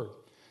the Word?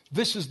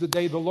 This is the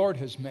day the Lord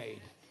has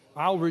made.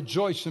 I'll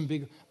rejoice and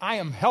be. I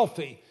am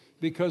healthy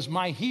because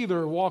my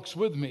healer walks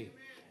with me.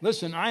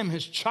 Listen, I am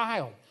His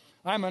child.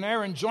 I'm an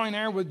heir and joint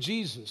heir with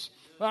Jesus.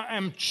 I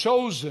am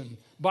chosen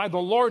by the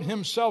Lord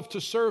Himself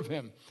to serve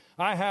Him.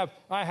 I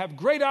have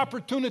great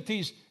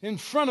opportunities in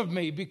front of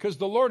me because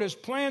the Lord has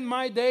planned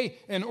my day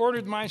and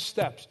ordered my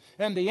steps.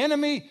 And the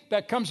enemy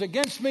that comes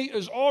against me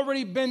has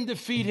already been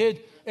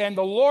defeated. And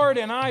the Lord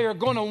and I are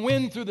going to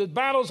win through the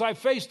battles I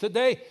face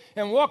today.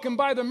 And walking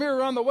by the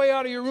mirror on the way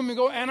out of your room, you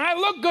go, and I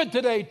look good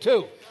today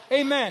too.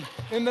 Amen.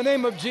 In the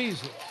name of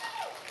Jesus.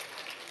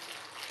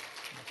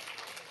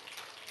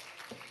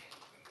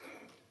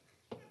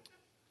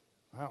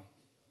 Wow.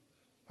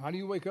 How do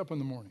you wake up in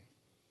the morning?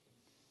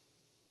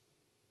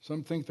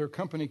 Some think their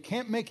company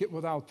can't make it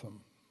without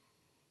them.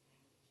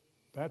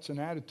 That's an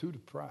attitude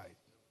of pride.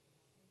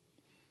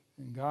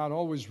 And God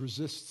always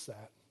resists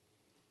that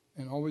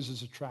and always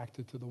is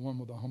attracted to the one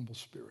with a humble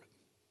spirit.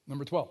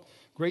 Number 12,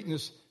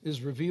 greatness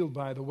is revealed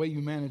by the way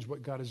you manage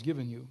what God has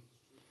given you.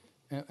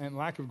 And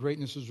lack of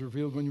greatness is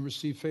revealed when you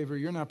receive favor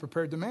you're not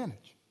prepared to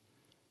manage.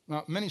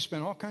 Now, many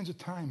spend all kinds of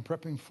time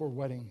prepping for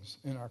weddings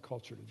in our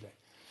culture today.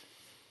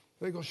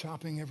 They go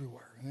shopping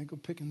everywhere, and they go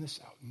picking this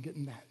out and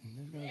getting that,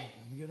 and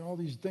they get all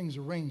these things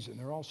arranged, and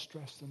they're all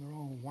stressed, and they're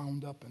all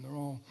wound up, and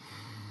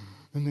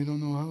they don't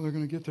know how they're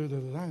going to get there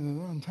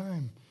on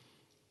time.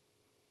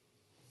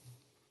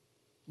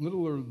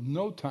 Little or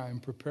no time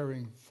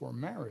preparing for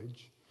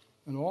marriage,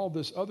 and all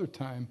this other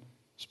time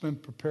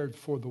spent prepared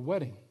for the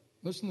wedding.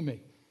 Listen to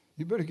me.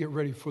 You better get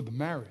ready for the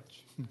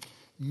marriage.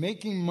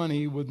 Making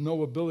money with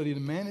no ability to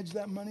manage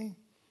that money,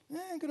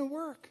 ain't going to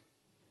work.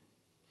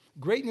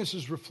 Greatness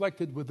is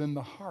reflected within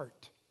the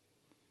heart.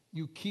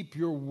 You keep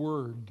your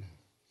word.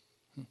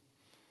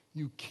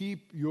 You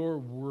keep your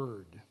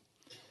word.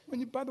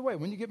 By the way,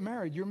 when you get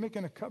married, you're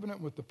making a covenant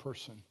with the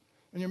person,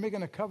 and you're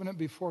making a covenant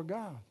before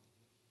God.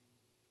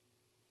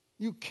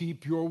 You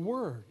keep your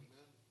word.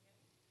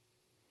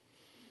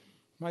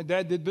 My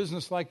dad did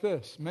business like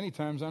this many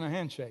times on a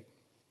handshake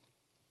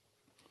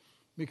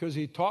because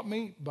he taught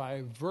me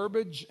by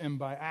verbiage and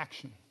by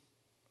action.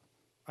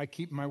 I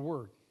keep my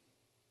word.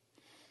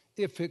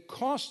 If it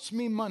costs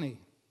me money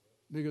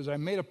because I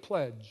made a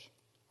pledge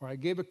or I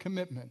gave a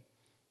commitment,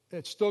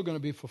 it's still going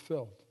to be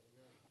fulfilled.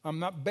 I'm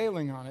not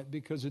bailing on it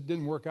because it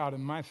didn't work out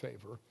in my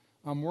favor.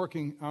 I'm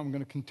going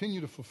to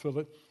continue to fulfill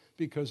it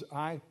because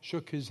I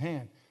shook his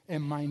hand.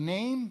 And my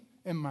name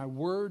and my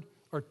word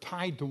are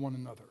tied to one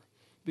another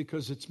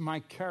because it's my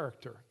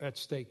character at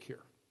stake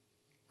here.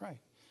 Right.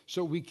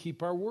 So we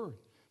keep our word.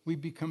 We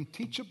become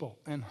teachable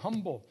and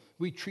humble.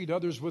 We treat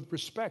others with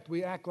respect.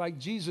 We act like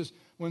Jesus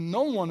when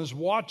no one is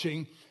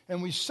watching,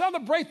 and we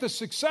celebrate the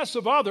success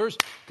of others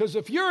because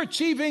if you're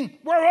achieving,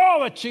 we're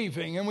all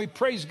achieving, and we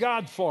praise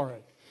God for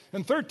it.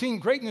 And 13,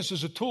 greatness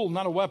is a tool,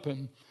 not a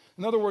weapon.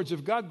 In other words,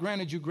 if God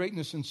granted you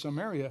greatness in some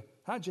area,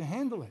 how'd you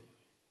handle it?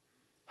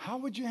 How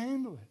would you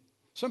handle it?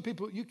 Some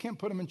people, you can't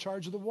put them in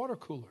charge of the water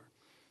cooler.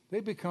 They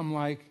become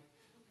like,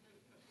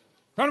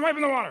 run away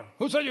from the water.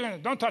 Who said you're going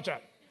to? Don't touch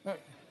that.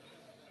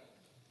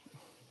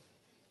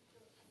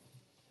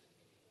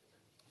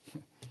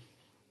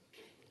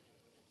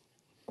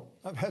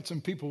 I've had some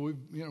people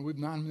we've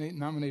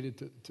nominated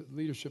to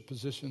leadership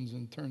positions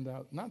and turned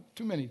out, not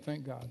too many,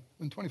 thank God,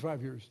 in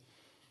 25 years.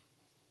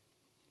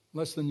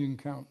 Less than you can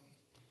count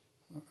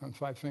on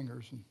 5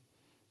 fingers.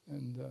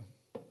 And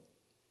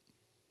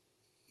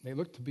they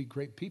looked to be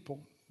great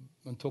people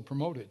until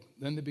promoted.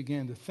 Then they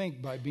began to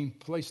think by being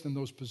placed in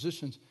those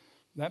positions,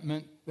 that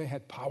meant they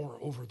had power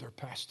over their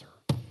pastor.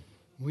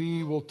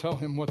 We will tell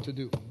him what to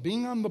do.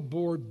 Being on the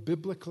board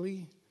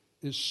biblically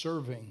is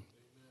serving,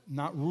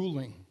 not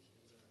ruling.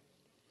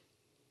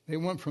 They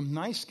went from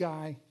nice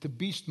guy to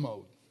beast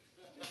mode.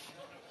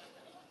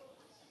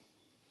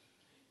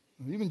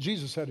 Even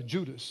Jesus had a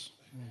Judas.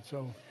 And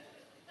so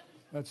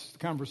that's the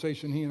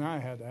conversation he and I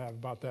had to have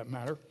about that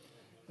matter.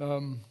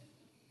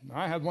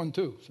 I had one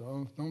too,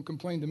 so don't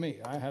complain to me.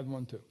 I had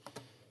one too.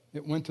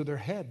 It went to their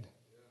head.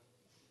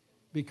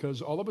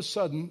 Because all of a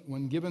sudden,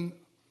 when given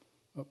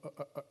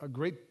a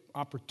great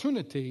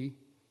opportunity,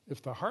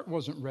 if the heart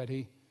wasn't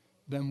ready,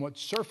 then what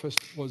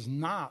surfaced was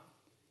not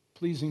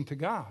pleasing to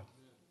God.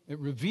 It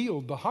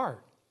revealed the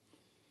heart.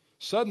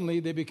 Suddenly,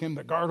 they became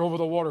the guard over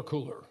the water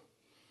cooler,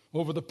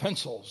 over the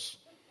pencils.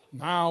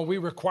 Now we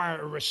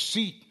require a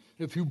receipt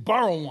if you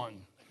borrow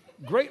one.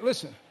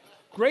 Listen,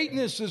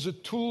 greatness is a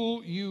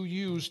tool you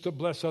use to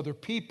bless other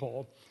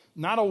people,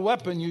 not a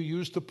weapon you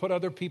use to put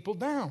other people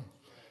down.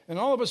 And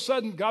all of a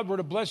sudden, God were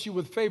to bless you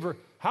with favor,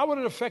 how would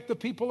it affect the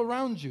people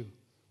around you?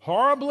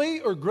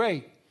 Horribly or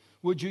great?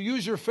 Would you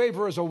use your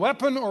favor as a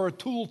weapon or a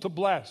tool to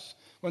bless?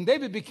 When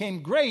David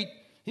became great,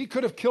 he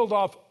could have killed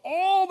off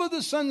all the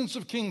descendants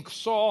of King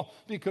Saul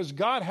because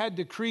God had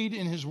decreed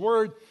in his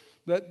word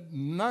that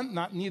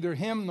neither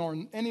him nor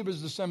any of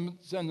his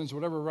descendants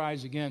would ever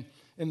rise again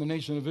in the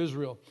nation of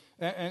Israel.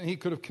 And he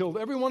could have killed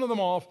every one of them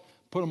off,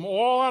 put them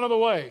all out of the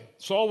way.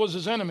 Saul was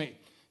his enemy.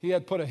 He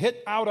had put a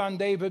hit out on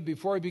David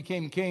before he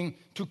became king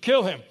to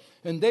kill him.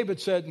 And David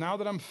said, now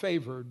that I'm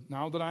favored,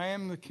 now that I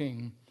am the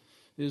king,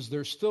 is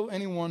there still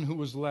anyone who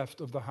was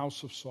left of the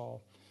house of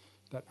Saul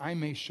that I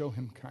may show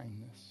him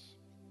kindness?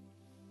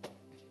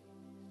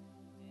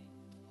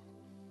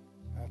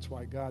 That's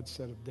why God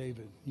said of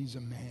David, he's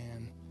a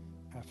man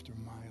after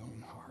my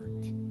own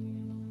heart.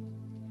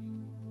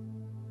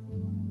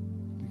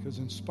 Because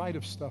in spite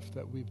of stuff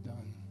that we've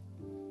done,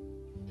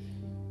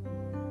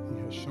 he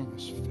has shown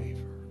us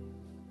favor.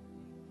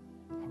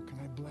 How can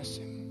I bless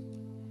him?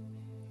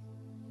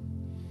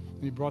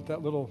 And he brought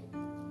that little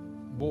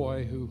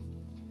boy who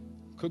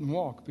couldn't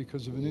walk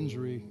because of an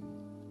injury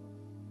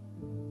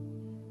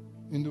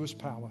into his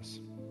palace.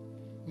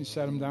 He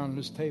sat him down at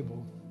his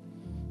table.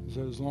 He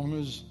said, as long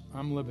as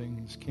I'm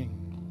living as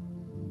king,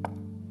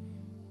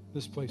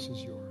 this place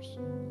is yours.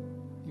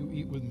 You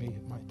eat with me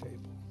at my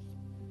table.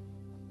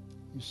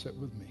 You sit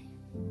with me.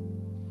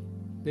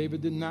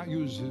 David did not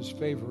use his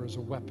favor as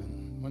a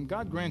weapon. When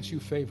God grants you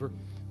favor,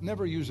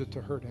 never use it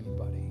to hurt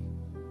anybody,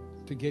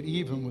 to get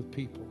even with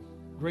people.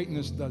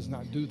 Greatness does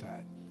not do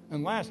that.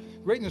 And last,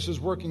 greatness is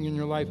working in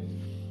your life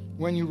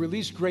when you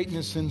release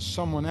greatness in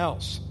someone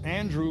else.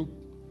 Andrew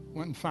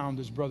went and found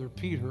his brother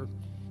Peter.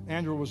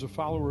 Andrew was a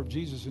follower of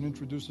Jesus and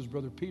introduced his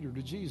brother Peter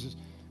to Jesus.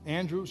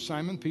 Andrew,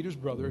 Simon Peter's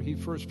brother, he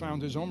first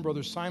found his own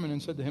brother Simon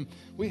and said to him,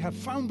 "We have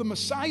found the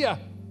Messiah,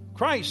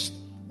 Christ."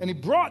 And he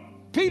brought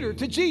Peter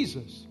to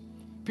Jesus.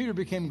 Peter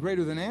became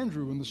greater than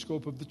Andrew in the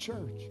scope of the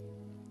church.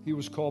 He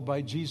was called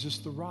by Jesus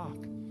the Rock.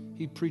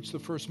 He preached the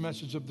first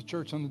message of the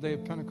church on the day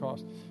of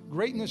Pentecost.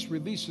 Greatness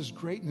releases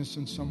greatness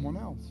in someone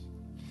else.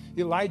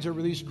 Elijah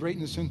released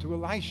greatness into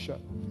Elisha.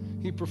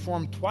 He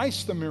performed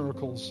twice the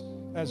miracles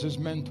as his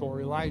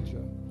mentor,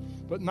 Elijah.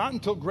 But not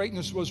until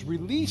greatness was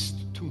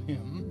released to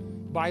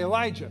him by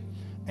Elijah.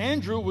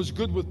 Andrew was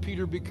good with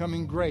Peter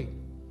becoming great.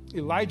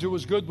 Elijah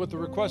was good with the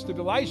request of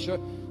Elisha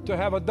to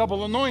have a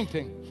double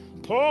anointing.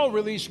 Paul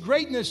released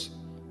greatness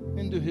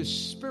into his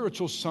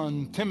spiritual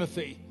son,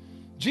 Timothy.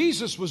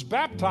 Jesus was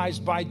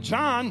baptized by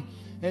John,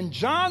 and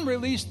John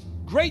released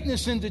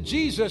greatness into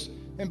Jesus,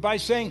 and by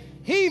saying,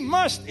 "He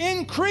must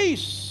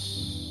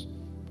increase,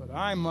 but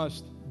I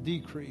must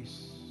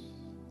decrease."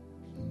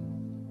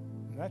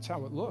 And that's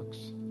how it looks,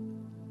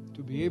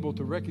 to be able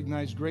to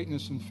recognize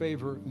greatness and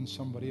favor in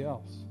somebody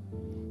else.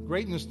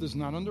 Greatness does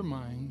not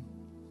undermine.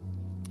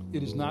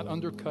 It is not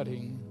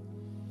undercutting.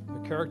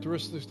 The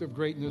characteristics of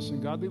greatness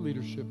and godly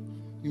leadership,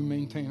 you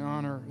maintain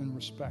honor and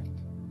respect.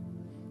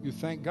 You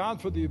thank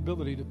God for the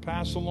ability to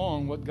pass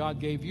along what God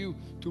gave you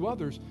to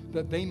others,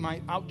 that they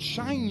might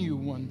outshine you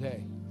one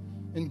day.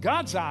 In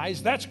God's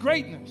eyes, that's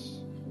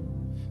greatness.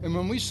 And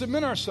when we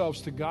submit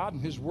ourselves to God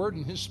and His Word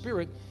and His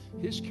Spirit,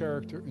 His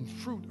character and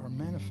fruit are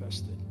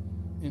manifested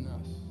in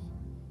us.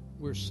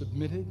 We're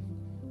submitted,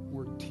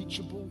 we're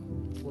teachable,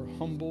 we're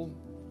humble,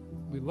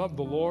 we love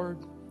the Lord,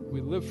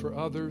 we live for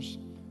others,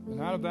 and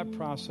out of that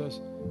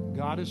process,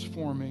 God is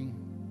forming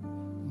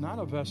not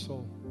a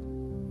vessel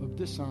of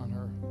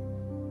dishonor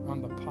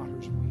on the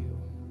potter's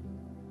wheel,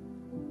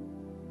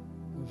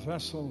 a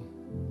vessel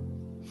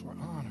for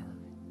honor,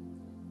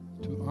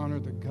 to honor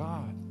the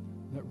God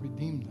that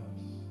redeemed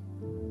us.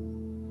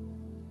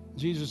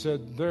 Jesus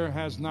said, "There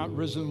has not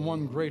risen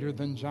one greater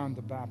than John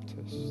the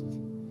Baptist,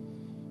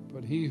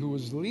 but he who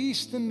is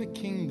least in the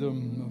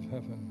kingdom of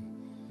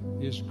heaven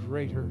is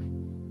greater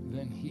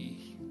than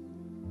he."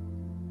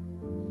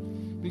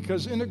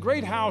 Because in a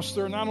great house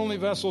there are not only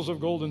vessels of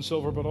gold and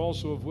silver, but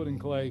also of wood and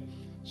clay,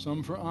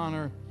 some for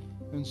honor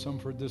and some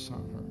for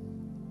dishonor.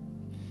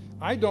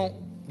 I don't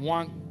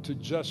want to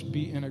just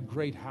be in a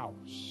great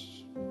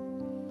house.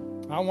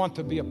 I want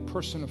to be a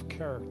person of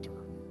character,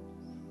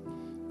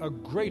 a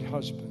great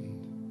husband,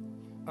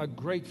 a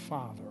great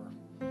father,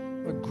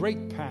 a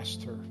great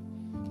pastor,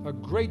 a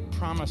great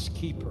promise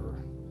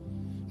keeper,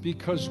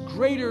 because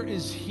greater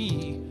is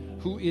He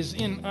who is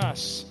in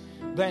us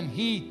than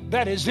he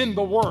that is in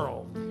the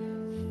world.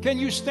 Can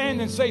you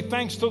stand and say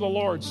thanks to the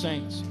Lord,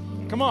 saints?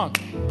 Come on.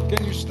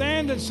 Can you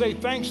stand and say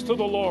thanks to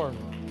the Lord?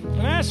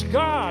 And ask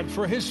God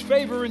for His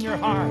favor in your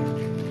heart,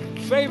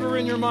 favor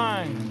in your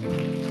mind,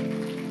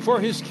 for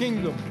His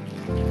kingdom.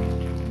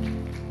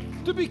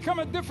 To become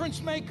a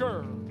difference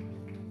maker,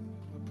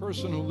 a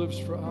person who lives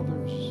for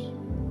others.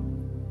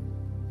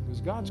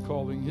 Because God's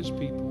calling His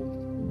people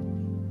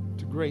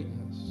to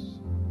greatness.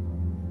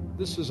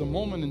 This is a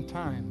moment in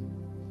time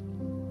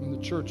when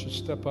the church will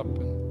step up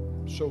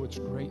and show its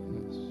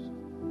greatness.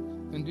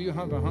 And do you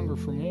have a hunger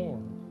for more?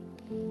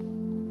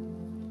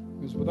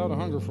 Because without a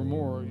hunger for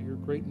more, your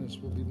greatness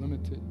will be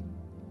limited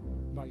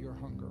by your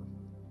hunger.